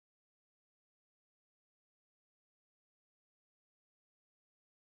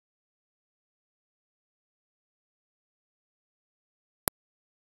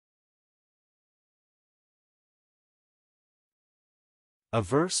A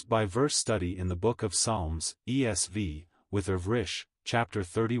verse-by-verse study in the Book of Psalms, ESV, with Irv Risch, chapter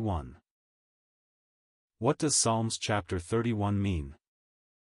 31. What does Psalms chapter 31 mean?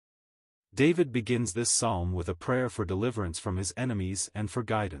 David begins this psalm with a prayer for deliverance from his enemies and for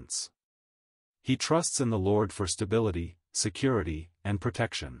guidance. He trusts in the Lord for stability, security, and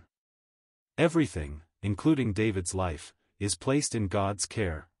protection. Everything, including David's life, is placed in God's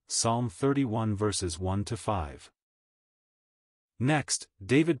care. Psalm 31 verses 1 to 5. Next,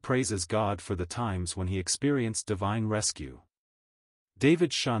 David praises God for the times when he experienced divine rescue.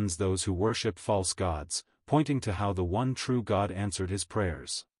 David shuns those who worship false gods, pointing to how the one true God answered his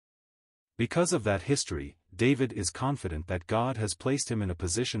prayers. Because of that history, David is confident that God has placed him in a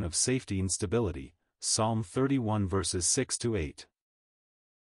position of safety and stability. Psalm 31 verses 6 to 8.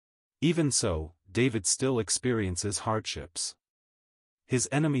 Even so, David still experiences hardships. His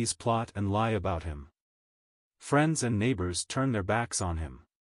enemies plot and lie about him. Friends and neighbors turn their backs on him.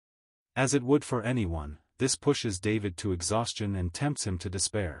 As it would for anyone, this pushes David to exhaustion and tempts him to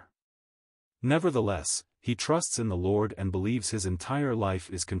despair. Nevertheless, he trusts in the Lord and believes his entire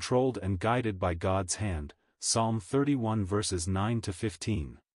life is controlled and guided by God's hand. Psalm 31 verses 9 to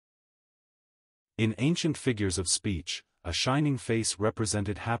 15. In ancient figures of speech, a shining face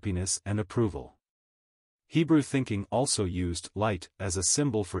represented happiness and approval. Hebrew thinking also used light as a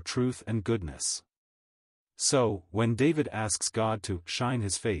symbol for truth and goodness. So, when David asks God to shine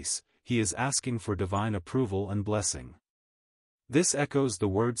his face, he is asking for divine approval and blessing. This echoes the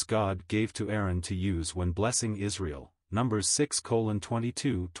words God gave to Aaron to use when blessing Israel, Numbers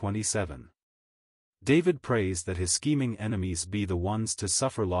 6:22-27. David prays that his scheming enemies be the ones to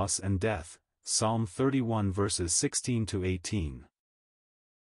suffer loss and death, Psalm 31 verses 16 to 18.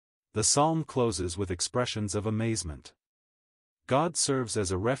 The psalm closes with expressions of amazement. God serves as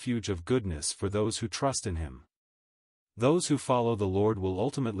a refuge of goodness for those who trust in him. Those who follow the Lord will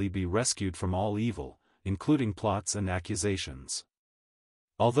ultimately be rescued from all evil, including plots and accusations.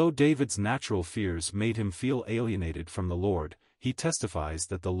 Although David's natural fears made him feel alienated from the Lord, he testifies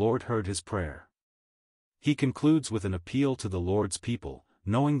that the Lord heard his prayer. He concludes with an appeal to the Lord's people,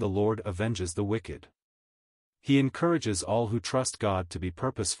 knowing the Lord avenges the wicked. He encourages all who trust God to be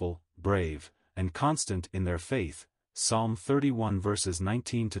purposeful, brave, and constant in their faith. Psalm 31 verses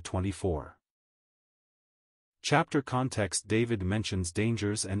 19 to 24. Chapter context: David mentions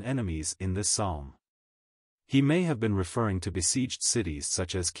dangers and enemies in this psalm. He may have been referring to besieged cities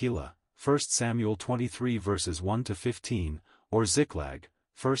such as Keilah, 1 Samuel 23 verses 1 to 15, or Ziklag,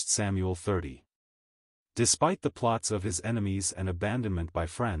 1 Samuel 30. Despite the plots of his enemies and abandonment by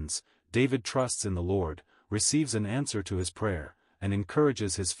friends, David trusts in the Lord, receives an answer to his prayer, and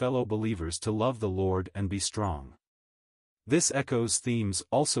encourages his fellow believers to love the Lord and be strong. This echoes themes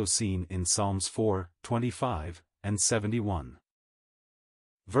also seen in Psalms 4, 25, and 71.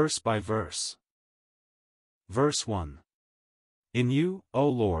 Verse by verse. Verse 1. In you, O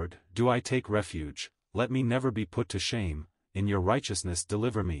Lord, do I take refuge, let me never be put to shame, in your righteousness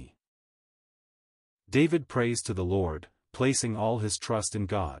deliver me. David prays to the Lord, placing all his trust in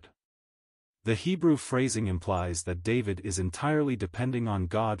God. The Hebrew phrasing implies that David is entirely depending on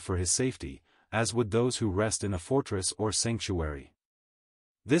God for his safety, as would those who rest in a fortress or sanctuary.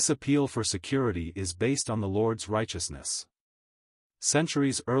 This appeal for security is based on the Lord's righteousness.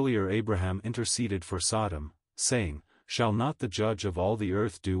 Centuries earlier Abraham interceded for Sodom, saying, "Shall not the judge of all the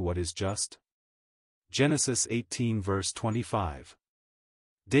earth do what is just?" Genesis 18 verse 25.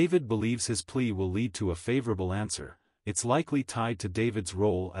 David believes his plea will lead to a favorable answer. It's likely tied to David's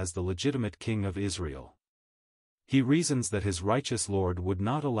role as the legitimate king of Israel. He reasons that his righteous Lord would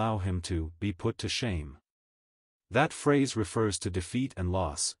not allow him to be put to shame. That phrase refers to defeat and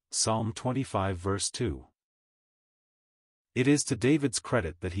loss, Psalm 25 verse 2. It is to David's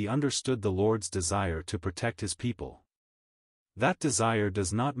credit that he understood the Lord's desire to protect his people. That desire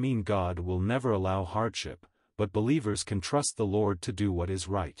does not mean God will never allow hardship, but believers can trust the Lord to do what is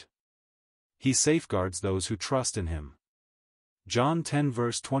right. He safeguards those who trust in him. John 10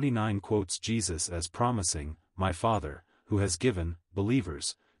 verse 29 quotes Jesus as promising, "My Father, who has given,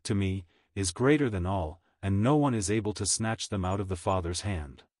 believers, to me, is greater than all, and no one is able to snatch them out of the Father's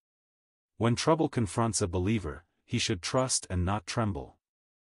hand." When trouble confronts a believer, he should trust and not tremble.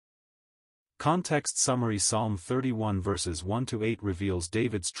 Context summary: Psalm 31 verses 1 to 8 reveals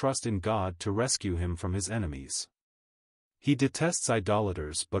David's trust in God to rescue him from his enemies. He detests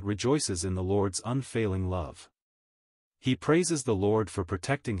idolaters but rejoices in the Lord's unfailing love. He praises the Lord for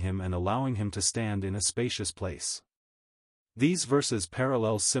protecting him and allowing him to stand in a spacious place. These verses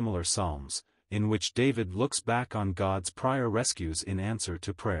parallel similar psalms, in which David looks back on God's prior rescues in answer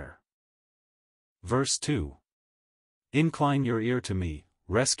to prayer. Verse 2. Incline your ear to me,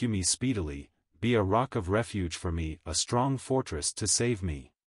 rescue me speedily, be a rock of refuge for me, a strong fortress to save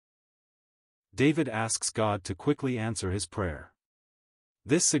me. David asks God to quickly answer his prayer.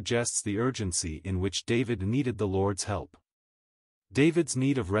 This suggests the urgency in which David needed the Lord's help. David's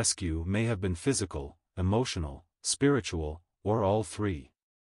need of rescue may have been physical, emotional, spiritual, or all three.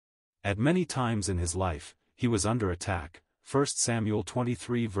 At many times in his life, he was under attack, 1 Samuel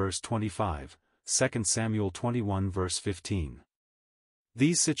 23 verse 25, 2 Samuel 21 verse 15.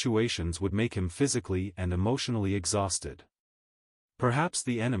 These situations would make him physically and emotionally exhausted. Perhaps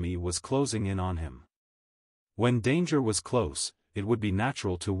the enemy was closing in on him. When danger was close, it would be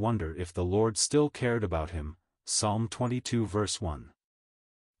natural to wonder if the Lord still cared about him, Psalm 22 verse 1.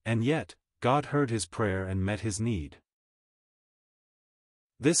 And yet, God heard his prayer and met his need.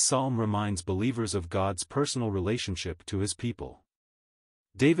 This psalm reminds believers of God's personal relationship to his people.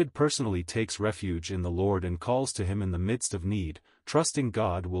 David personally takes refuge in the Lord and calls to him in the midst of need, trusting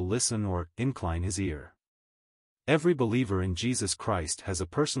God will listen or incline his ear. Every believer in Jesus Christ has a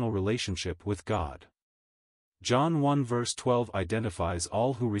personal relationship with God. John 1 verse 12 identifies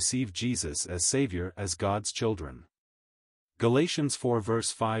all who receive Jesus as Savior as God's children. Galatians 4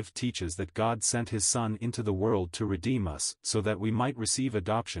 verse 5 teaches that God sent his Son into the world to redeem us so that we might receive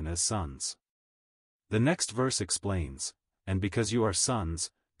adoption as sons. The next verse explains, "And because you are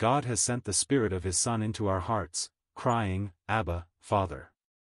sons, God has sent the Spirit of his Son into our hearts, crying, Abba, Father."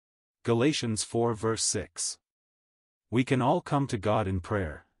 Galatians 4 verse 6. We can all come to God in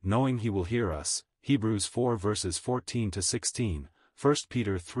prayer, knowing he will hear us, Hebrews 4 verses 14 to 16, 1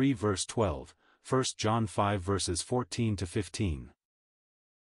 Peter 3 verse 12, 1 John 5 verses 14 to 15.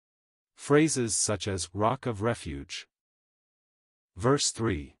 Phrases such as rock of refuge. Verse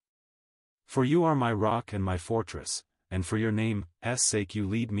 3. For you are my rock and my fortress, and for your name's sake you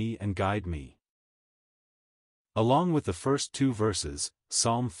lead me and guide me. Along with the first two verses,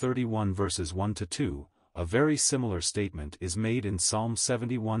 Psalm 31 verses 1 to 2, a very similar statement is made in Psalm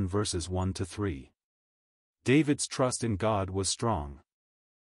 71 verses 1 to 3. David's trust in God was strong.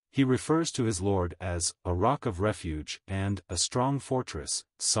 He refers to his Lord as a rock of refuge and a strong fortress,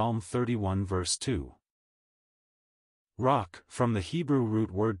 Psalm 31 verse 2. Rock, from the Hebrew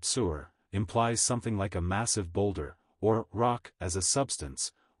root word tsur, implies something like a massive boulder, or rock as a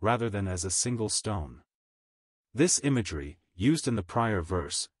substance, rather than as a single stone. This imagery, used in the prior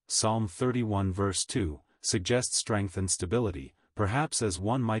verse, Psalm 31 verse 2, suggests strength and stability, perhaps as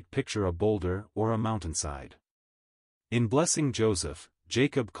one might picture a boulder or a mountainside. In blessing Joseph,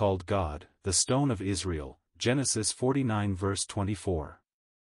 Jacob called God, the stone of Israel, Genesis 49 verse 24.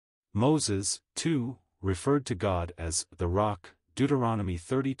 Moses, too, referred to God as the rock, Deuteronomy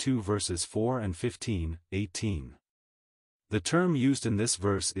 32 verses 4 and 15, 18. The term used in this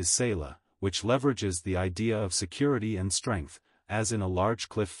verse is Selah, which leverages the idea of security and strength, as in a large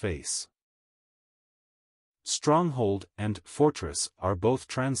cliff face. Stronghold and fortress are both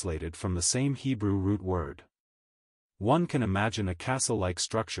translated from the same Hebrew root word. One can imagine a castle-like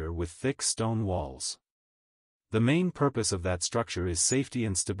structure with thick stone walls. The main purpose of that structure is safety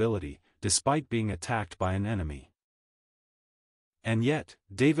and stability, despite being attacked by an enemy. And yet,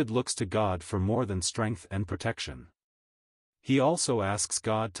 David looks to God for more than strength and protection. He also asks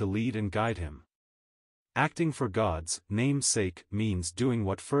God to lead and guide him. Acting for God's name's sake means doing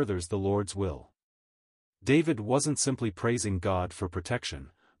what furthers the Lord's will. David wasn't simply praising God for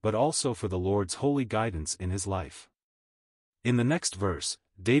protection, but also for the Lord's holy guidance in his life. In the next verse,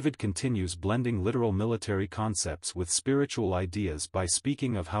 David continues blending literal military concepts with spiritual ideas by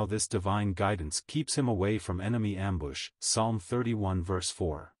speaking of how this divine guidance keeps him away from enemy ambush, Psalm 31 verse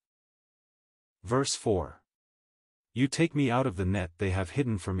 4. Verse 4. You take me out of the net they have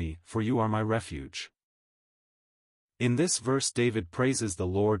hidden for me, for you are my refuge. In this verse David praises the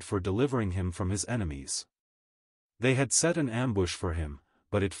Lord for delivering him from his enemies. They had set an ambush for him,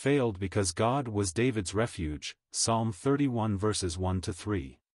 but it failed because God was David's refuge, Psalm 31 verses 1 to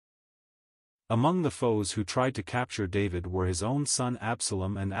 3. Among the foes who tried to capture David were his own son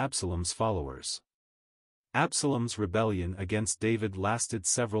Absalom and Absalom's followers. Absalom's rebellion against David lasted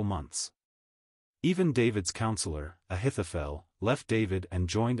several months. Even David's counselor, Ahithophel, left David and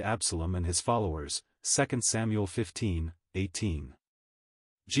joined Absalom and his followers, 2 Samuel 15:18.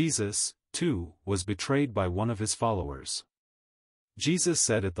 Jesus, too, was betrayed by one of his followers. Jesus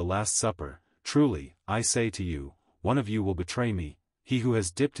said at the Last Supper, "Truly, I say to you, one of you will betray me, he who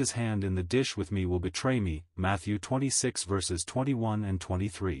has dipped his hand in the dish with me will betray me," Matthew 26 verses 21 and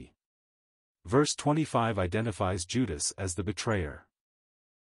 23. Verse 25 identifies Judas as the betrayer.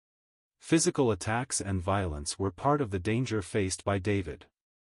 Physical attacks and violence were part of the danger faced by David.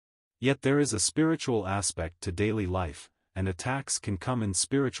 Yet there is a spiritual aspect to daily life, and attacks can come in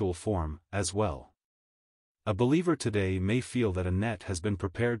spiritual form, as well. A believer today may feel that a net has been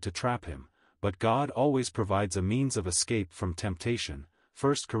prepared to trap him, but God always provides a means of escape from temptation,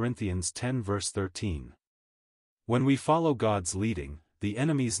 1 Corinthians 10 verse 13. When we follow God's leading, the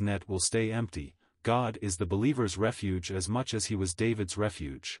enemy's net will stay empty. God is the believer's refuge as much as he was David's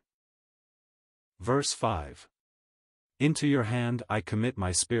refuge. Verse 5. Into your hand I commit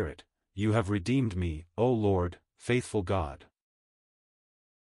my spirit, you have redeemed me, O Lord, faithful God.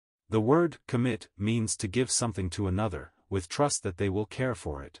 The word commit means to give something to another, with trust that they will care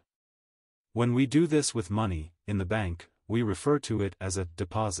for it. When we do this with money, in the bank, we refer to it as a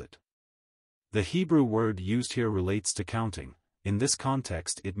deposit. The Hebrew word used here relates to counting. In this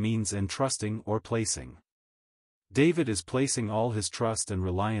context it means entrusting or placing. David is placing all his trust and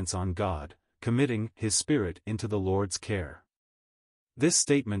reliance on God, committing his spirit into the Lord's care. This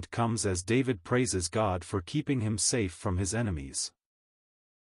statement comes as David praises God for keeping him safe from his enemies.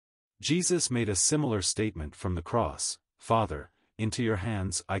 Jesus made a similar statement from the cross, Father, into your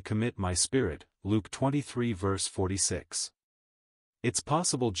hands I commit my spirit, Luke 23 verse 46. It's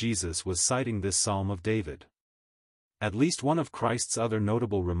possible Jesus was citing this Psalm of David. At least one of Christ's other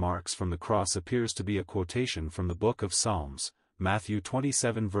notable remarks from the cross appears to be a quotation from the book of Psalms, Matthew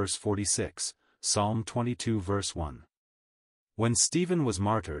 27 verse 46, Psalm 22 verse 1. When Stephen was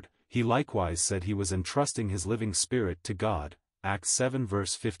martyred, he likewise said he was entrusting his living spirit to God, Acts 7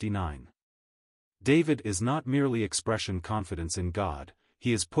 verse 59. David is not merely expressing confidence in God,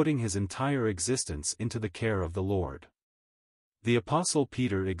 he is putting his entire existence into the care of the Lord. The Apostle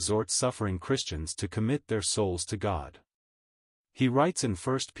Peter exhorts suffering Christians to commit their souls to God. He writes in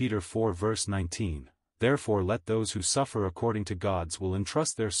 1 Peter 4 verse 19, Therefore let those who suffer according to God's will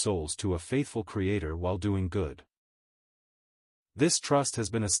entrust their souls to a faithful Creator while doing good. This trust has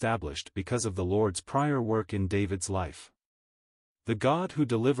been established because of the Lord's prior work in David's life. The God who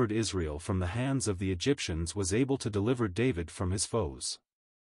delivered Israel from the hands of the Egyptians was able to deliver David from his foes.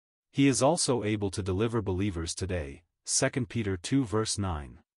 He is also able to deliver believers today, 2 Peter 2 verse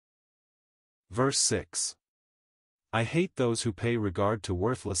 9. Verse 6. I hate those who pay regard to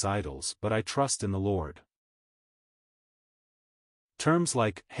worthless idols, but I trust in the Lord. Terms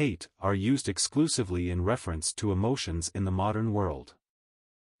like hate are used exclusively in reference to emotions in the modern world.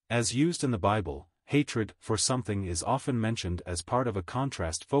 As used in the Bible, hatred for something is often mentioned as part of a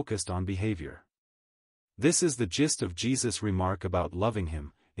contrast focused on behavior. This is the gist of Jesus' remark about loving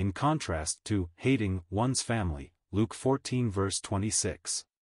him, in contrast to hating one's family, Luke 14 verse 26.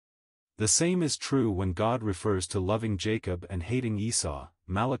 The same is true when God refers to loving Jacob and hating Esau,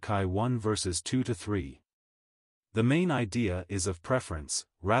 Malachi 1 verses 2-3. The main idea is of preference,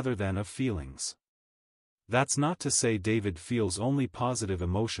 rather than of feelings. That's not to say David feels only positive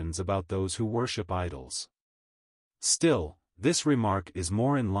emotions about those who worship idols. Still, this remark is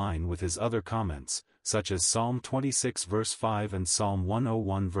more in line with his other comments, such as Psalm 26 verse 5 and Psalm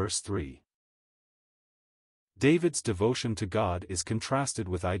 101 verse 3. David's devotion to God is contrasted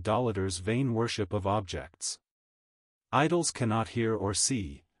with idolaters' vain worship of objects. Idols cannot hear or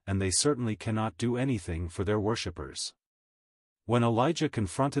see, and they certainly cannot do anything for their worshippers. When Elijah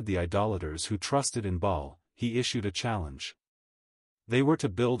confronted the idolaters who trusted in Baal, he issued a challenge. They were to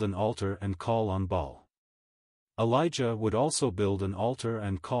build an altar and call on Baal. Elijah would also build an altar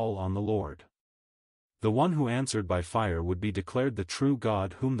and call on the Lord. The one who answered by fire would be declared the true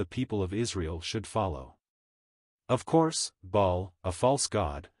God whom the people of Israel should follow. Of course, Baal, a false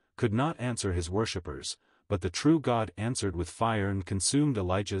god, could not answer his worshippers, but the true God answered with fire and consumed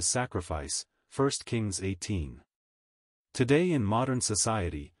Elijah's sacrifice, 1 Kings 18. Today in modern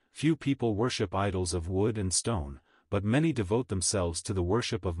society, few people worship idols of wood and stone, but many devote themselves to the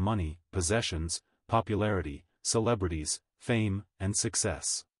worship of money, possessions, popularity, celebrities, fame, and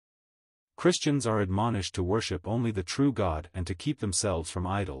success. Christians are admonished to worship only the true God and to keep themselves from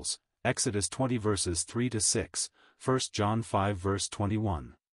idols, Exodus 20 verses 3-6, 1 John 5 verse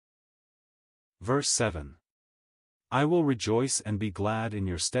 21. Verse 7. I will rejoice and be glad in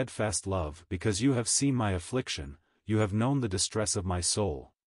your steadfast love because you have seen my affliction, you have known the distress of my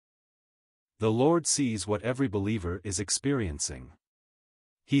soul. The Lord sees what every believer is experiencing.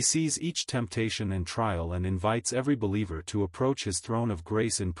 He sees each temptation and trial and invites every believer to approach his throne of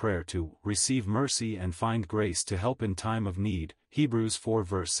grace in prayer to receive mercy and find grace to help in time of need, Hebrews 4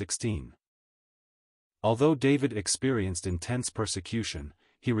 verse 16. Although David experienced intense persecution,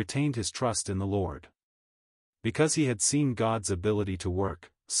 he retained his trust in the Lord. Because he had seen God's ability to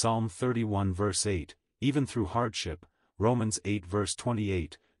work, Psalm 31 verse 8, even through hardship, Romans 8 verse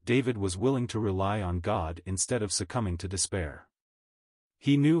 28, David was willing to rely on God instead of succumbing to despair.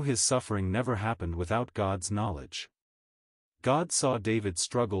 He knew his suffering never happened without God's knowledge. God saw David's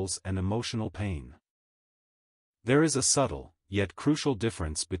struggles and emotional pain. There is a subtle, yet crucial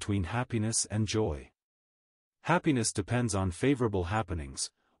difference between happiness and joy. Happiness depends on favorable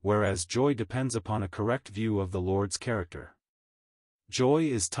happenings, whereas joy depends upon a correct view of the Lord's character. Joy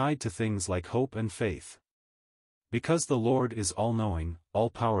is tied to things like hope and faith. Because the Lord is all-knowing,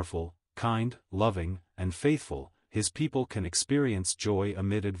 all-powerful, kind, loving, and faithful, His people can experience joy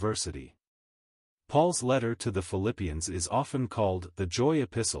amid adversity. Paul's letter to the Philippians is often called the Joy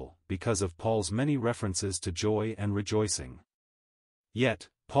Epistle because of Paul's many references to joy and rejoicing. Yet,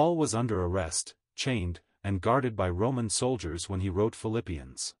 Paul was under arrest, chained, and guarded by Roman soldiers when he wrote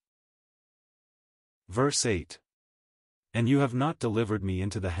Philippians. Verse 8. And you have not delivered me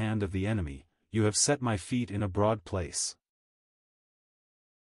into the hand of the enemy, you have set my feet in a broad place.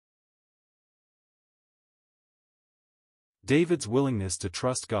 David's willingness to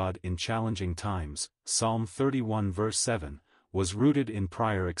trust God in challenging times, Psalm 31 verse 7, was rooted in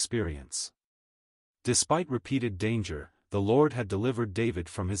prior experience. Despite repeated danger, the Lord had delivered David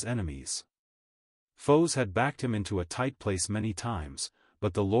from his enemies. Foes had backed him into a tight place many times,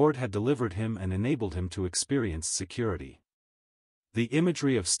 but the Lord had delivered him and enabled him to experience security. The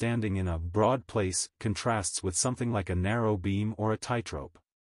imagery of standing in a broad place contrasts with something like a narrow beam or a tightrope.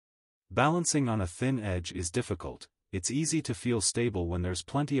 Balancing on a thin edge is difficult. It's easy to feel stable when there's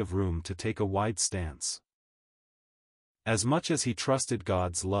plenty of room to take a wide stance. As much as he trusted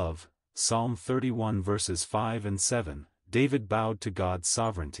God's love, Psalm 31 verses 5 and 7, David bowed to God's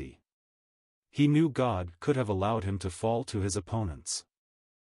sovereignty. He knew God could have allowed him to fall to his opponents.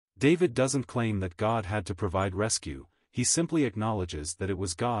 David doesn't claim that God had to provide rescue, he simply acknowledges that it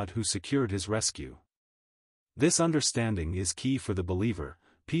was God who secured his rescue. This understanding is key for the believer.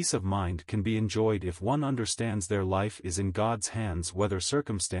 Peace of mind can be enjoyed if one understands their life is in God's hands whether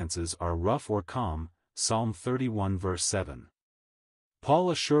circumstances are rough or calm, Psalm 31 verse 7.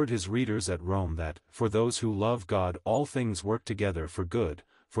 Paul assured his readers at Rome that, for those who love God all things work together for good,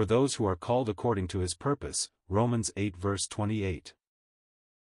 for those who are called according to his purpose, Romans 8 verse 28.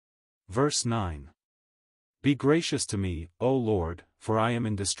 Verse 9. Be gracious to me, O Lord, for I am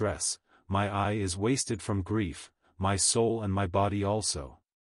in distress, my eye is wasted from grief, my soul and my body also.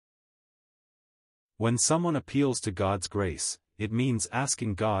 When someone appeals to God's grace, it means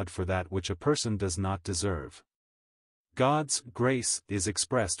asking God for that which a person does not deserve. God's grace is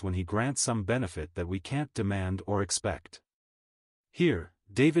expressed when He grants some benefit that we can't demand or expect. Here,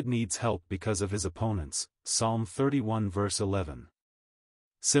 David needs help because of his opponents, Psalm 31 verse 11.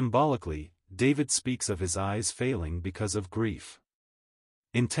 Symbolically, David speaks of his eyes failing because of grief.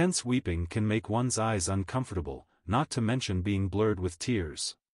 Intense weeping can make one's eyes uncomfortable, not to mention being blurred with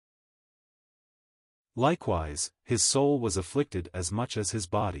tears. Likewise, his soul was afflicted as much as his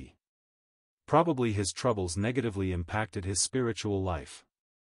body. Probably his troubles negatively impacted his spiritual life.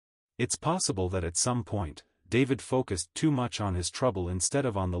 It's possible that at some point, David focused too much on his trouble instead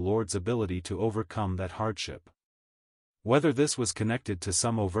of on the Lord's ability to overcome that hardship. Whether this was connected to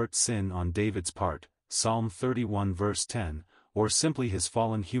some overt sin on David's part, Psalm 31 verse 10, or simply his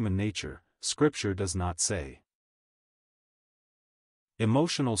fallen human nature, Scripture does not say.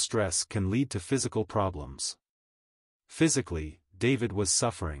 Emotional stress can lead to physical problems. Physically, David was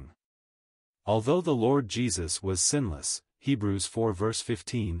suffering. Although the Lord Jesus was sinless, Hebrews 4 verse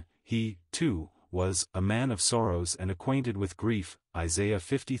 15, he, too, was a man of sorrows and acquainted with grief, Isaiah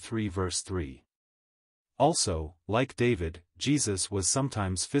 53 verse 3. Also, like David, Jesus was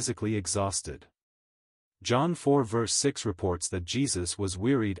sometimes physically exhausted. John 4 verse 6 reports that Jesus was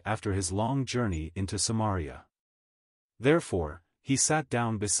wearied after his long journey into Samaria. Therefore, he sat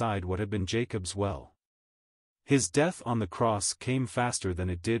down beside what had been Jacob's well. His death on the cross came faster than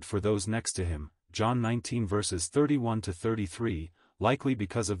it did for those next to him, John 19 verses 31 to 33, likely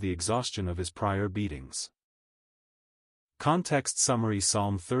because of the exhaustion of his prior beatings. Context summary: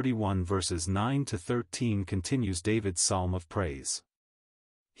 Psalm 31 verses 9 to 13 continues David's psalm of praise.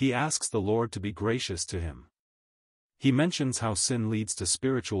 He asks the Lord to be gracious to him. He mentions how sin leads to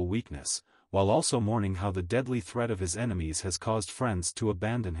spiritual weakness, while also mourning how the deadly threat of his enemies has caused friends to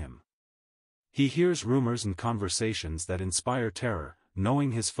abandon him. He hears rumors and conversations that inspire terror,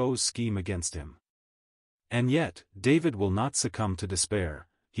 knowing his foes scheme against him. And yet, David will not succumb to despair.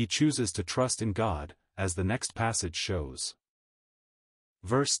 He chooses to trust in God, as the next passage shows.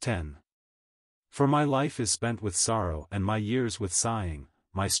 Verse 10. For my life is spent with sorrow and my years with sighing,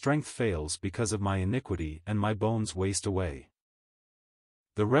 my strength fails because of my iniquity and my bones waste away.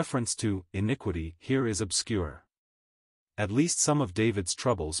 The reference to iniquity here is obscure. At least some of David's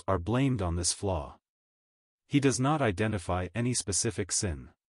troubles are blamed on this flaw. He does not identify any specific sin.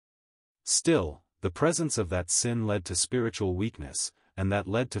 Still, the presence of that sin led to spiritual weakness, and that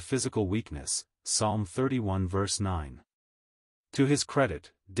led to physical weakness. Psalm 31 verse 9. To his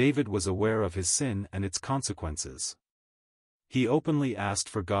credit, David was aware of his sin and its consequences. He openly asked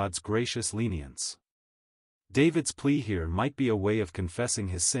for God's gracious lenience. David's plea here might be a way of confessing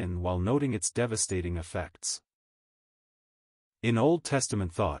his sin while noting its devastating effects. In Old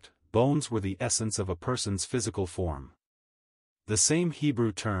Testament thought, bones were the essence of a person's physical form. The same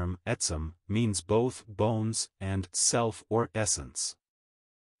Hebrew term, etzem, means both bones and self or essence.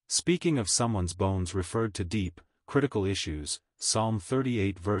 Speaking of someone's bones referred to deep, critical issues, Psalm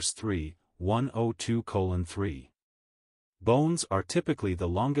 38 verse 3, 102:3. Bones are typically the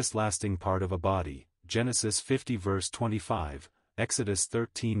longest-lasting part of a body, Genesis 50 verse 25, Exodus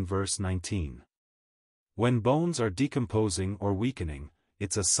 13 verse 19. When bones are decomposing or weakening,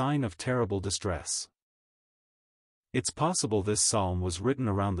 it's a sign of terrible distress. It's possible this psalm was written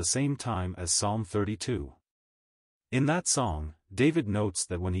around the same time as Psalm 32. In that song, David notes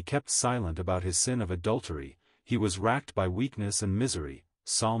that when he kept silent about his sin of adultery, he was racked by weakness and misery,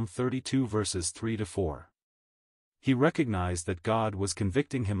 Psalm 32 verses 3-4. He recognized that God was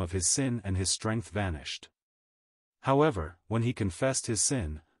convicting him of his sin and his strength vanished. However, when he confessed his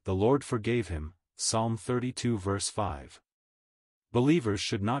sin, the Lord forgave him, Psalm 32 verse 5. Believers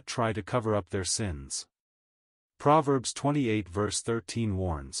should not try to cover up their sins. Proverbs 28 verse 13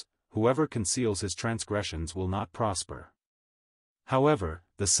 warns, "Whoever conceals his transgressions will not prosper." However,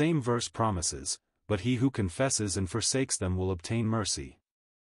 the same verse promises, "But he who confesses and forsakes them will obtain mercy."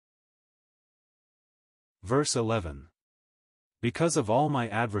 Verse 11. Because of all my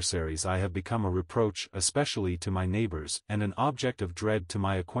adversaries I have become a reproach especially to my neighbors and an object of dread to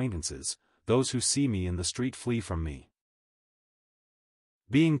my acquaintances, those who see me in the street flee from me.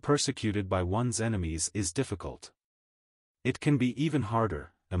 Being persecuted by one's enemies is difficult. It can be even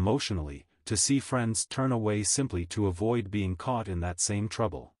harder, emotionally, to see friends turn away simply to avoid being caught in that same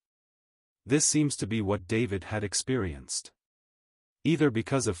trouble. This seems to be what David had experienced. Either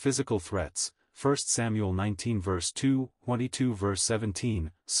because of physical threats, 1 Samuel 19 verse 2, 22 verse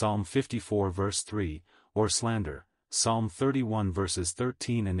 17, Psalm 54 verse 3, or slander, Psalm 31 verses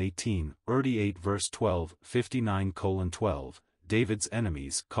 13 and 18, 38 verse 12, 59:12, David's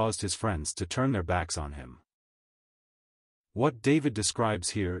enemies caused his friends to turn their backs on him. What David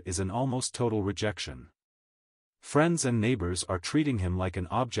describes here is an almost total rejection. Friends and neighbors are treating him like an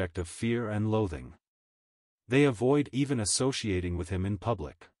object of fear and loathing. They avoid even associating with him in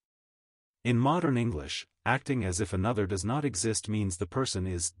public. In modern English, acting as if another does not exist means the person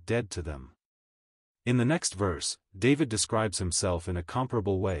is dead to them. In the next verse, David describes himself in a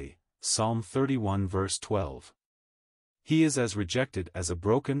comparable way, Psalm 31 verse 12. He is as rejected as a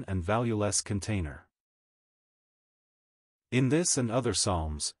broken and valueless container. In this and other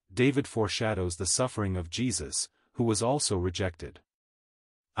psalms, David foreshadows the suffering of Jesus, who was also rejected.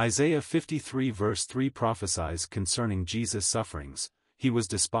 Isaiah 53 verse 3 prophesies concerning Jesus' sufferings, "He was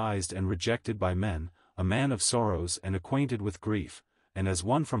despised and rejected by men, a man of sorrows and acquainted with grief, and as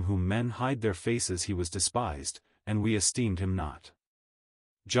one from whom men hide their faces he was despised, and we esteemed him not."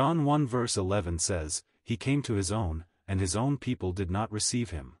 John 1 verse 11 says, "He came to his own, and his own people did not receive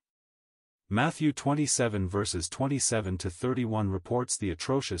him." Matthew 27 verses 27-31 reports the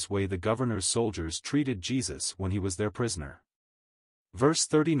atrocious way the governor's soldiers treated Jesus when he was their prisoner. Verse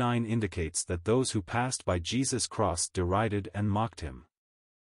 39 indicates that those who passed by Jesus' cross derided and mocked him.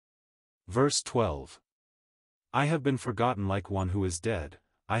 Verse 12. I have been forgotten like one who is dead,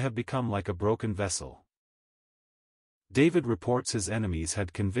 I have become like a broken vessel. David reports his enemies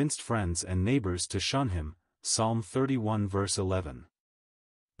had convinced friends and neighbors to shun him, Psalm 31 verse 11.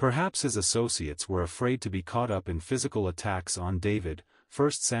 Perhaps his associates were afraid to be caught up in physical attacks on David,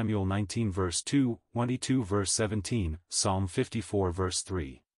 1 Samuel 19 verse 2, 22 verse 17, Psalm 54 verse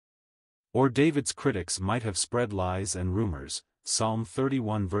 3. Or David's critics might have spread lies and rumors, Psalm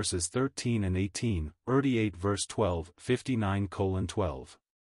 31 verses 13 and 18, 38 verse 12, 59:12.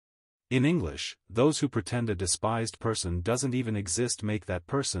 In English, those who pretend a despised person doesn't even exist make that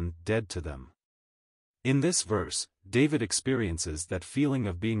person dead to them. In this verse, David experiences that feeling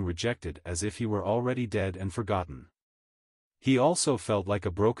of being rejected as if he were already dead and forgotten. He also felt like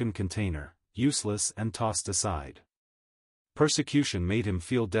a broken container, useless and tossed aside. Persecution made him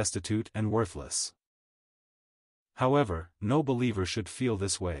feel destitute and worthless. However, no believer should feel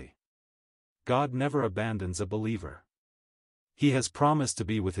this way. God never abandons a believer. He has promised to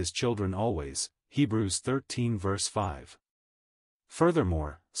be with his children always, Hebrews 13 verse 5.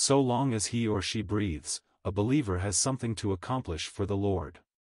 Furthermore, so long as he or she breathes, a believer has something to accomplish for the Lord.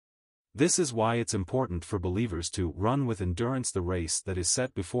 This is why it's important for believers to run with endurance the race that is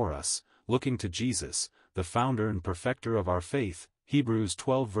set before us, looking to Jesus, the founder and perfecter of our faith, Hebrews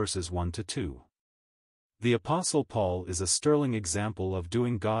 12 verses 1-2. The Apostle Paul is a sterling example of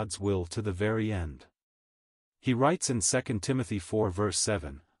doing God's will to the very end. He writes in 2 Timothy 4 verse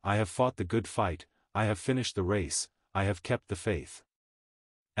 7, "I have fought the good fight, I have finished the race, I have kept the faith."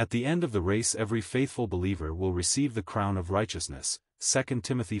 At the end of the race every faithful believer will receive the crown of righteousness, 2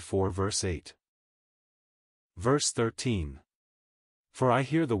 Timothy 4 verse 8. Verse 13. "For I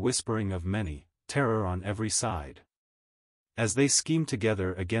hear the whispering of many, terror on every side. As they scheme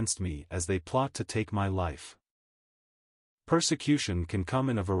together against me, as they plot to take my life." Persecution can come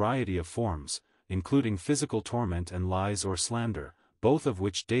in a variety of forms, including physical torment and lies or slander, both of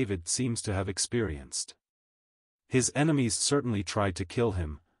which David seems to have experienced. His enemies certainly tried to kill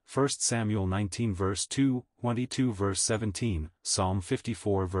him, 1 Samuel 19 verse 2, 22 verse 17, Psalm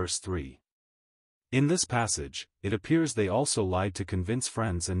 54 verse 3. In this passage, it appears they also lied to convince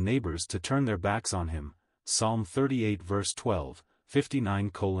friends and neighbors to turn their backs on him, Psalm 38 verse 12,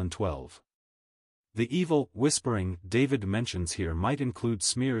 59:12. The evil whispering David mentions here might include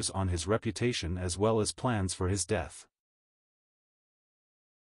smears on his reputation as well as plans for his death.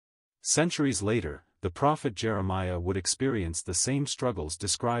 Centuries later, the prophet Jeremiah would experience the same struggles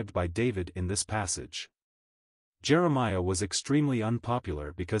described by David in this passage. Jeremiah was extremely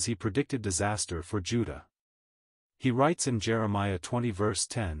unpopular because he predicted disaster for Judah. He writes in Jeremiah 20 verse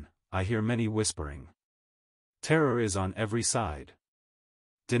 10, "I hear many whispering. Terror is on every side.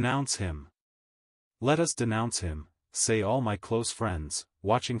 Denounce him. Let us denounce him, say all my close friends,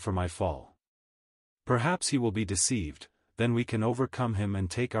 watching for my fall. Perhaps he will be deceived, then we can overcome him and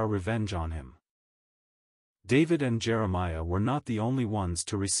take our revenge on him." David and Jeremiah were not the only ones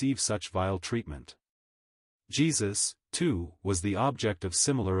to receive such vile treatment. Jesus, too, was the object of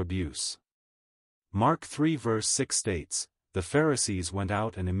similar abuse. Mark 3 verse 6 states, "The Pharisees went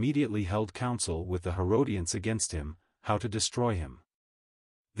out and immediately held counsel with the Herodians against him, how to destroy him."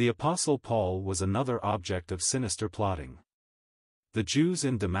 The Apostle Paul was another object of sinister plotting. The Jews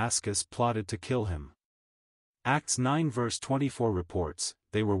in Damascus plotted to kill him. Acts 9 verse 24 reports,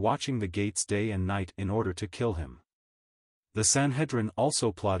 "They were watching the gates day and night in order to kill him." The Sanhedrin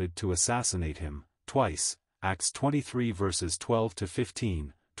also plotted to assassinate him, twice, Acts 23 verses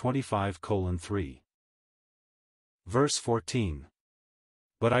 12-15, 25:3. Verse 14.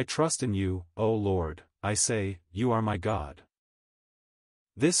 "But I trust in you, O Lord, I say, you are my God."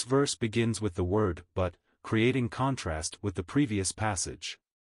 This verse begins with the word "but," creating contrast with the previous passage.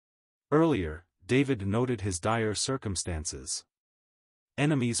 Earlier, David noted his dire circumstances.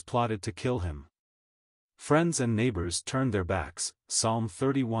 Enemies plotted to kill him. Friends and neighbors turned their backs, Psalm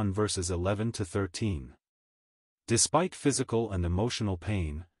 31 verses 11-13. Despite physical and emotional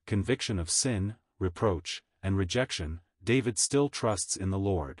pain, conviction of sin, reproach, and rejection, David still trusts in the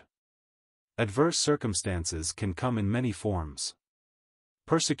Lord. Adverse circumstances can come in many forms.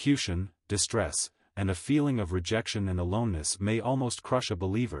 Persecution, distress, and a feeling of rejection and aloneness may almost crush a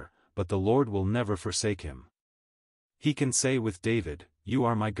believer, but the Lord will never forsake him. He can say with David, "You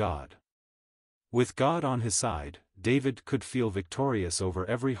are my God." With God on his side, David could feel victorious over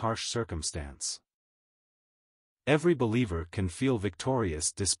every harsh circumstance. Every believer can feel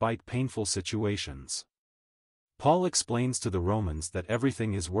victorious despite painful situations. Paul explains to the Romans that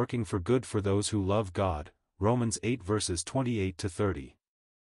everything is working for good for those who love God, Romans 8 verses 28-30.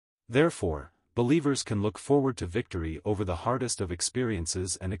 Therefore, believers can look forward to victory over the hardest of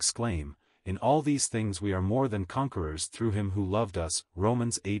experiences and exclaim, "In all these things we are more than conquerors through him who loved us,"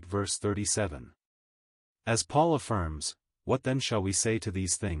 Romans 8 verse 37. As Paul affirms, "What then shall we say to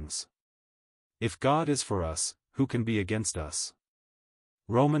these things? If God is for us, who can be against us?"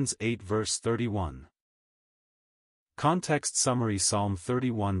 Romans 8 verse 31. Context summary: Psalm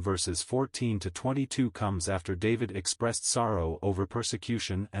 31 verses 14-22 comes after David expressed sorrow over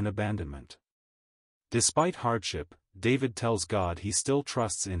persecution and abandonment. Despite hardship, David tells God he still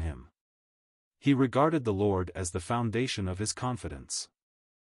trusts in him. He regarded the Lord as the foundation of his confidence.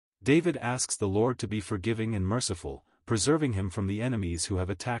 David asks the Lord to be forgiving and merciful, preserving him from the enemies who have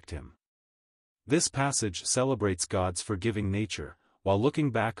attacked him. This passage celebrates God's forgiving nature, while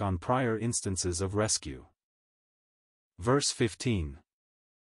looking back on prior instances of rescue. Verse 15.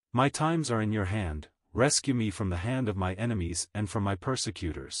 "My times are in your hand, rescue me from the hand of my enemies and from my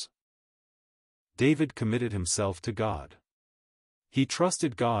persecutors." David committed himself to God. He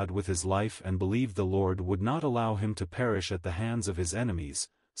trusted God with his life and believed the Lord would not allow him to perish at the hands of his enemies,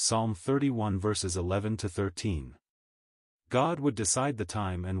 Psalm 31 verses 11-13. God would decide the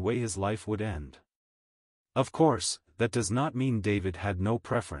time and way his life would end. Of course, that does not mean David had no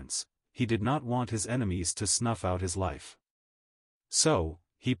preference. he did not want his enemies to snuff out his life. So,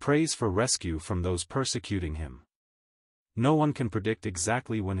 he prays for rescue from those persecuting him. No one can predict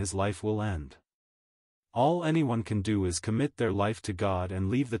exactly when his life will end. All anyone can do is commit their life to God and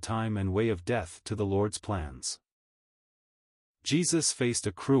leave the time and way of death to the Lord's plans. Jesus faced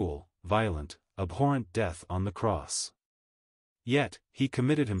a cruel, violent, abhorrent death on the cross. Yet, he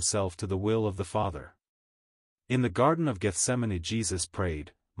committed himself to the will of the Father. In the Garden of Gethsemane Jesus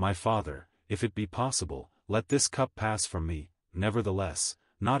prayed, "My Father, if it be possible, let this cup pass from me, nevertheless,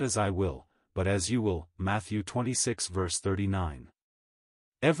 not as I will, but as you will." Matthew 26 verse 39.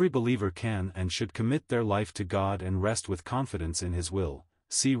 Every believer can and should commit their life to God and rest with confidence in His will.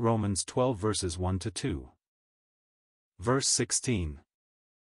 See Romans 12 verses 1-2. Verse 16.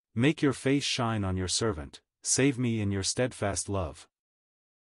 Make your face shine on your servant, save me in your steadfast love.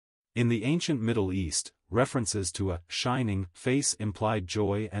 In the ancient Middle East, references to a shining face implied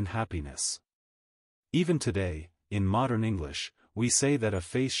joy and happiness. Even today, in modern English, we say that a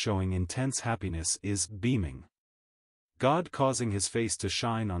face showing intense happiness is beaming. God causing His face to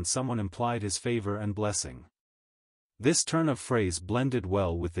shine on someone implied His favor and blessing. This turn of phrase blended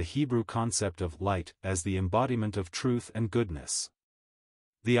well with the Hebrew concept of light as the embodiment of truth and goodness.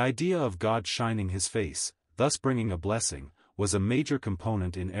 The idea of God shining His face, thus bringing a blessing, was a major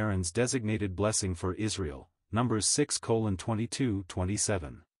component in Aaron's designated blessing for Israel, Numbers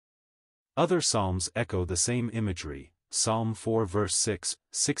 6:22-27. Other psalms echo the same imagery, Psalm 4 verse 6,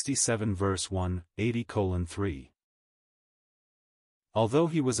 67 verse 1, 80:3. Although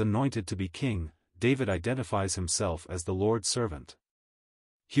he was anointed to be king, David identifies himself as the Lord's servant.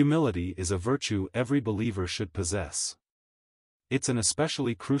 Humility is a virtue every believer should possess. It's an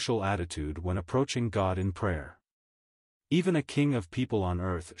especially crucial attitude when approaching God in prayer. Even a king of people on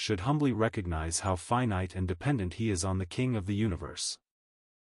earth should humbly recognize how finite and dependent he is on the King of the universe.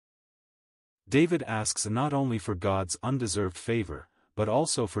 David asks not only for God's undeserved favor, but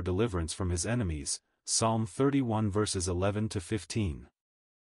also for deliverance from his enemies, Psalm 31 verses 11-15.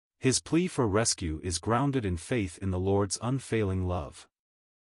 His plea for rescue is grounded in faith in the Lord's unfailing love.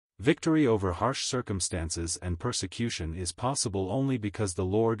 Victory over harsh circumstances and persecution is possible only because the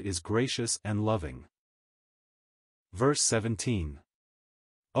Lord is gracious and loving. Verse 17.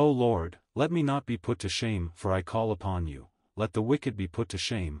 O Lord, let me not be put to shame, for I call upon you. Let the wicked be put to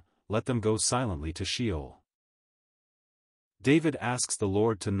shame, let them go silently to Sheol. David asks the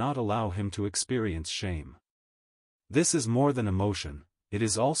Lord to not allow him to experience shame. This is more than emotion, it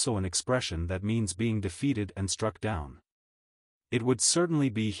is also an expression that means being defeated and struck down. It would certainly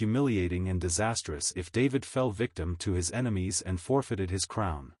be humiliating and disastrous if David fell victim to his enemies and forfeited his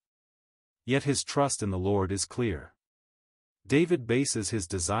crown. Yet his trust in the Lord is clear. David bases his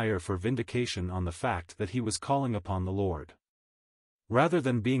desire for vindication on the fact that he was calling upon the Lord. Rather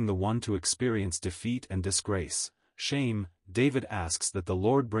than being the one to experience defeat and disgrace, shame, David asks that the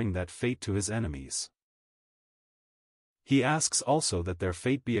Lord bring that fate to his enemies. He asks also that their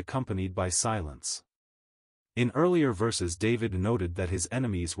fate be accompanied by silence. In earlier verses David noted that his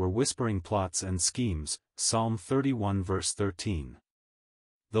enemies were whispering plots and schemes, Psalm 31 verse 13.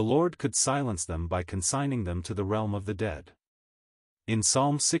 The Lord could silence them by consigning them to the realm of the dead. In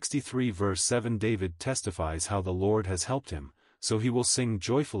Psalm 63 verse 7 David testifies how the Lord has helped him, so he will sing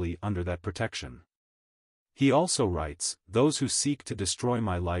joyfully under that protection. He also writes, "Those who seek to destroy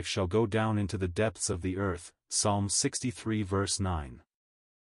my life shall go down into the depths of the earth," Psalm 63 verse 9.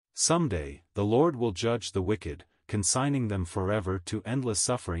 Someday, the Lord will judge the wicked, consigning them forever to endless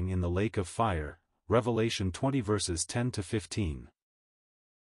suffering in the lake of fire, Revelation 20 verses 10-15.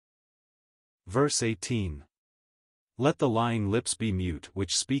 Verse 18. Let the lying lips be mute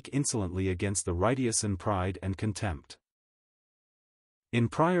which speak insolently against the righteous in pride and contempt. In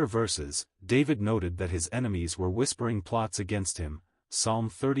prior verses, David noted that his enemies were whispering plots against him, Psalm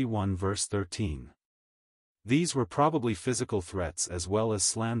 31 verse 13. These were probably physical threats as well as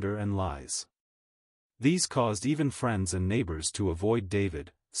slander and lies. These caused even friends and neighbors to avoid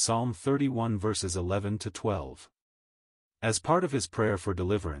David, Psalm 31 verses 11-12. As part of his prayer for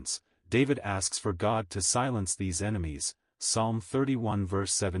deliverance, David asks for God to silence these enemies, Psalm 31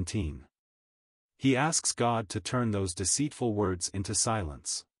 verse 17. He asks God to turn those deceitful words into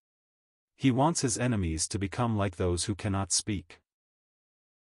silence. He wants his enemies to become like those who cannot speak.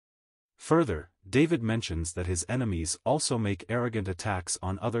 Further, David mentions that his enemies also make arrogant attacks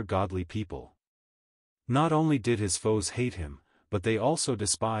on other godly people. Not only did his foes hate him, but they also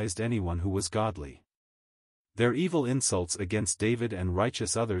despised anyone who was godly. Their evil insults against David and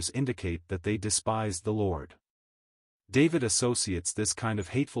righteous others indicate that they despised the Lord. David associates this kind of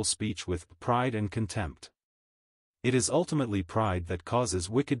hateful speech with pride and contempt. It is ultimately pride that causes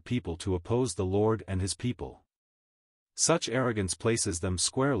wicked people to oppose the Lord and his people. Such arrogance places them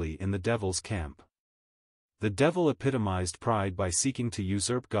squarely in the devil's camp. The devil epitomized pride by seeking to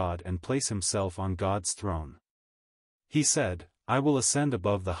usurp God and place himself on God's throne. He said, "I will ascend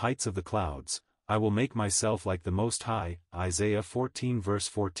above the heights of the clouds, I will make myself like the Most High," Isaiah 14 verse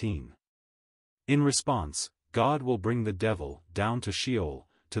 14. In response, God will bring the devil down to Sheol,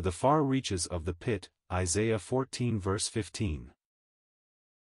 to the far reaches of the pit, Isaiah 14 verse 15.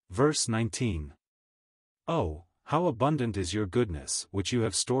 Verse 19. Oh, how abundant is your goodness, which you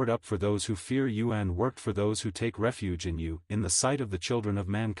have stored up for those who fear you and worked for those who take refuge in you, in the sight of the children of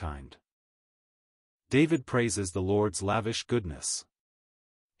mankind. David praises the Lord's lavish goodness.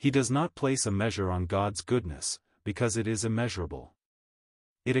 He does not place a measure on God's goodness, because it is immeasurable.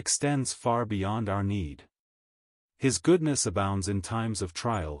 It extends far beyond our need. His goodness abounds in times of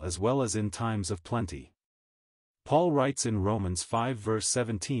trial as well as in times of plenty. Paul writes in Romans 5 verse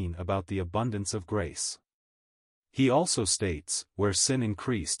 17 about the abundance of grace. He also states, "Where sin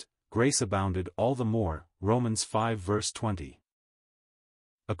increased, grace abounded all the more," Romans 5 verse 20.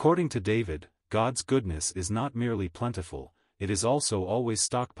 According to David, God's goodness is not merely plentiful, it is also always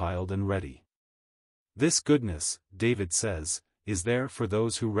stockpiled and ready. This goodness, David says, is there for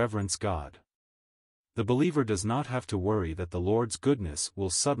those who reverence God. The believer does not have to worry that the Lord's goodness will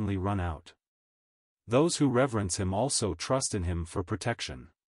suddenly run out. Those who reverence him also trust in him for protection.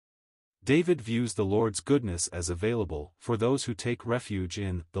 David views the Lord's goodness as available for those who take refuge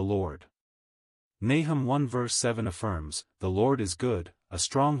in the Lord. Nahum 1 verse 7 affirms, "The Lord is good, a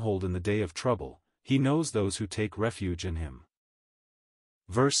stronghold in the day of trouble, he knows those who take refuge in him."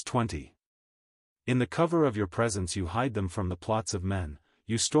 Verse 20. In the cover of your presence you hide them from the plots of men,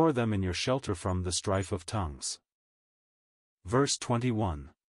 you store them in your shelter from the strife of tongues. Verse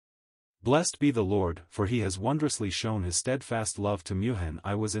 21. Blessed be the Lord, for he has wondrously shown his steadfast love to me when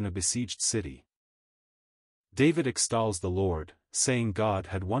I was in a besieged city. David extols the Lord, saying God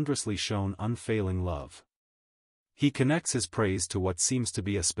had wondrously shown unfailing love. He connects his praise to what seems to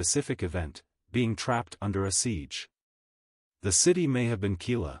be a specific event, being trapped under a siege. The city may have been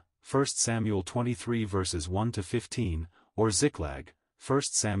Keilah, 1 Samuel 23 verses 1 to 15, or Ziklag, 1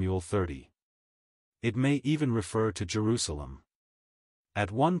 Samuel 30. It may even refer to Jerusalem. At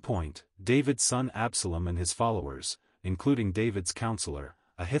one point, David's son Absalom and his followers, including David's counselor,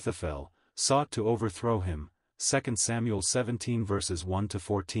 Ahithophel, sought to overthrow him, 2 Samuel 17 verses 1 to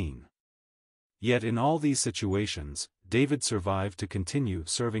 14. Yet in all these situations, David survived to continue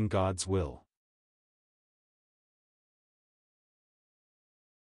serving God's will.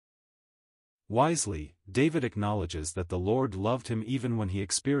 Wisely, David acknowledges that the Lord loved him even when he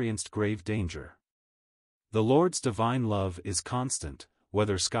experienced grave danger. The Lord's divine love is constant,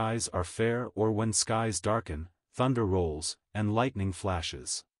 whether skies are fair or when skies darken, thunder rolls, and lightning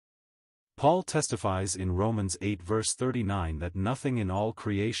flashes. Paul testifies in Romans 8 verse 39 that nothing in all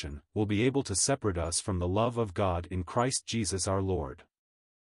creation will be able to separate us from the love of God in Christ Jesus our Lord.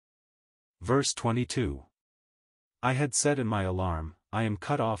 Verse 22. I had said in my alarm, I am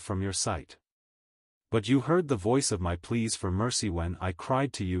cut off from your sight. But you heard the voice of my pleas for mercy when I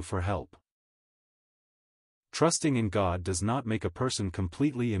cried to you for help. Trusting in God does not make a person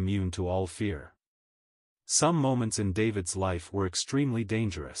completely immune to all fear. Some moments in David's life were extremely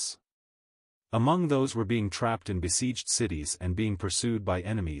dangerous. Among those were being trapped in besieged cities and being pursued by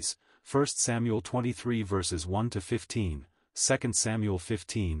enemies, 1 Samuel 23 verses 1 to 15, 2 Samuel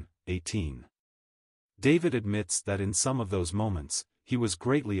 15, 18. David admits that in some of those moments, he was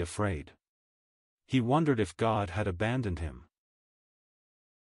greatly afraid. He wondered if God had abandoned him.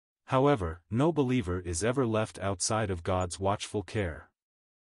 However, no believer is ever left outside of God's watchful care.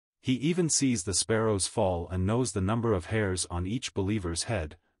 He even sees the sparrows fall and knows the number of hairs on each believer's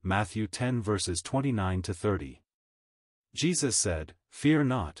head, Matthew 10 verses 29 to 30. Jesus said, Fear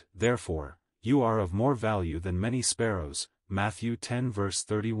not, therefore, you are of more value than many sparrows, Matthew 10 verse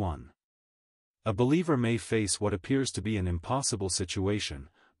 31. A believer may face what appears to be an impossible situation,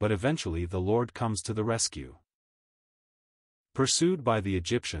 but eventually the Lord comes to the rescue. Pursued by the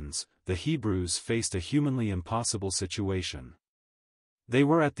Egyptians, the Hebrews faced a humanly impossible situation. They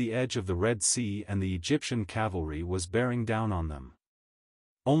were at the edge of the Red Sea and the Egyptian cavalry was bearing down on them.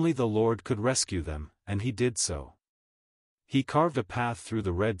 Only the Lord could rescue them, and he did so. He carved a path through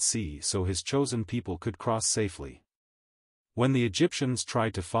the Red Sea so his chosen people could cross safely. When the Egyptians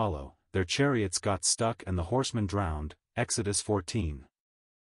tried to follow, their chariots got stuck and the horsemen drowned, Exodus 14.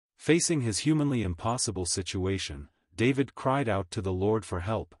 Facing his humanly impossible situation, David cried out to the Lord for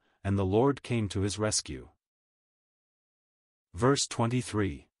help, and the Lord came to his rescue. Verse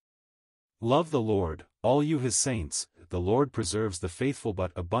 23. Love the Lord, all you his saints, the Lord preserves the faithful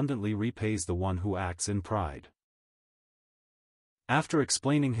but abundantly repays the one who acts in pride. After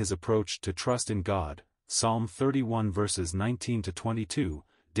explaining his approach to trust in God, Psalm 31 verses 19 to 22,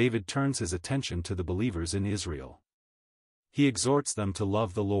 David turns his attention to the believers in Israel. He exhorts them to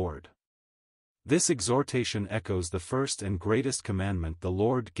love the Lord. This exhortation echoes the first and greatest commandment the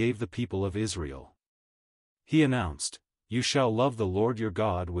Lord gave the people of Israel. He announced, "You shall love the Lord your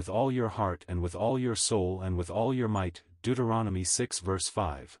God with all your heart and with all your soul and with all your might," Deuteronomy 6 verse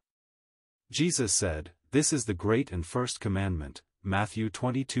 5. Jesus said, "This is the great and first commandment," Matthew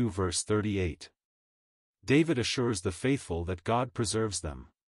 22 verse 38. David assures the faithful that God preserves them.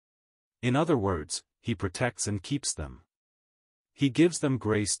 In other words, he protects and keeps them. He gives them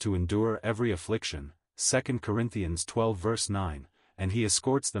grace to endure every affliction, 2 Corinthians 12 verse 9, and he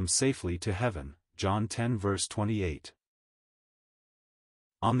escorts them safely to heaven, John 10 verse 28.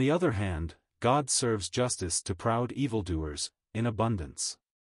 On the other hand, God serves justice to proud evildoers, in abundance.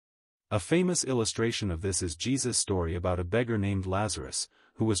 A famous illustration of this is Jesus' story about a beggar named Lazarus,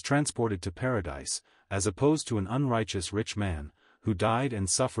 who was transported to paradise, as opposed to an unrighteous rich man, who died and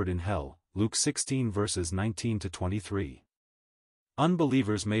suffered in hell, Luke 16 verses 19 to 23.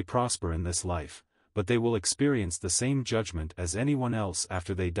 Unbelievers may prosper in this life, but they will experience the same judgment as anyone else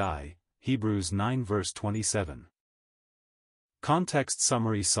after they die, Hebrews 9 verse 27. Context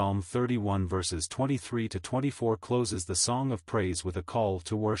summary: Psalm 31 verses 23 to 24 closes the song of praise with a call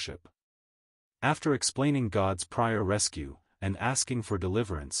to worship. After explaining God's prior rescue, and asking for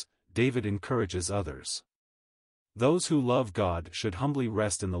deliverance, David encourages others. Those who love God should humbly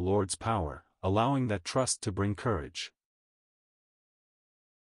rest in the Lord's power, allowing that trust to bring courage.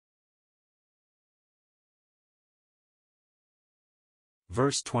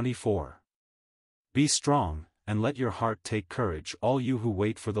 Verse 24. Be strong, and let your heart take courage, all you who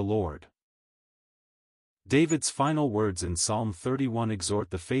wait for the Lord. David's final words in Psalm 31 exhort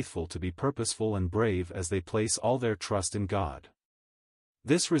the faithful to be purposeful and brave as they place all their trust in God.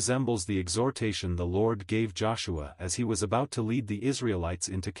 This resembles the exhortation the Lord gave Joshua as he was about to lead the Israelites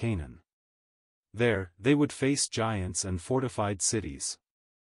into Canaan. There, they would face giants and fortified cities.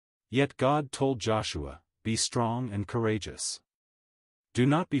 Yet God told Joshua, "Be strong and courageous. Do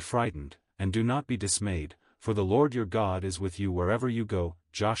not be frightened, and do not be dismayed, for the Lord your God is with you wherever you go,"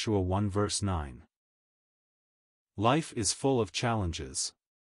 Joshua 1 verse 9. Life is full of challenges.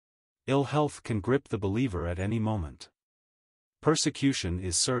 Ill health can grip the believer at any moment. Persecution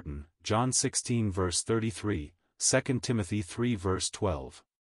is certain, John 16 verse 33, 2 Timothy 3 verse 12.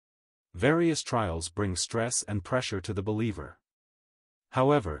 Various trials bring stress and pressure to the believer.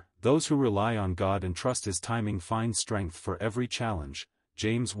 However, those who rely on God and trust His timing find strength for every challenge,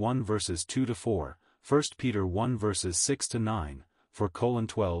 James 1 verses 2 to 4, 1 Peter 1 verses 6 to 9,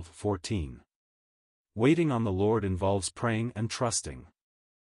 4:12-14. Waiting on the Lord involves praying and trusting.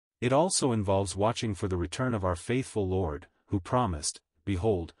 It also involves watching for the return of our faithful Lord, who promised,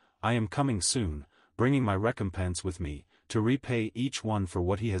 "Behold, I am coming soon, bringing my recompense with me, to repay each one for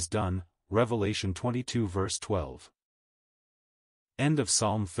what he has done," Revelation 22 verse 12. End of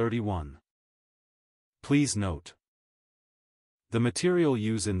Psalm 31. Please note: the material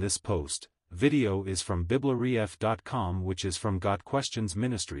used in this video is from BibleRef.com, which is from Got Questions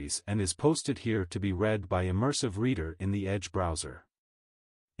Ministries and is posted here to be read by Immersive Reader in the Edge browser.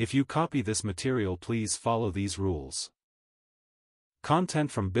 If you copy this material, please follow these rules. Content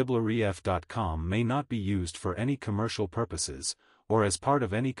from BibleRef.com may not be used for any commercial purposes, or as part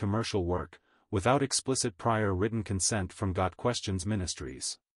of any commercial work, without explicit prior written consent from Got Questions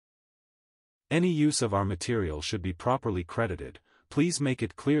Ministries. Any use of our material should be properly credited. Please make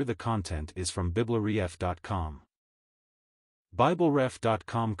it clear the content is from BibleRef.com.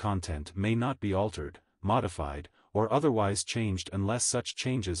 BibleRef.com content may not be altered, modified, or otherwise changed unless such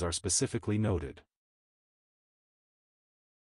changes are specifically noted.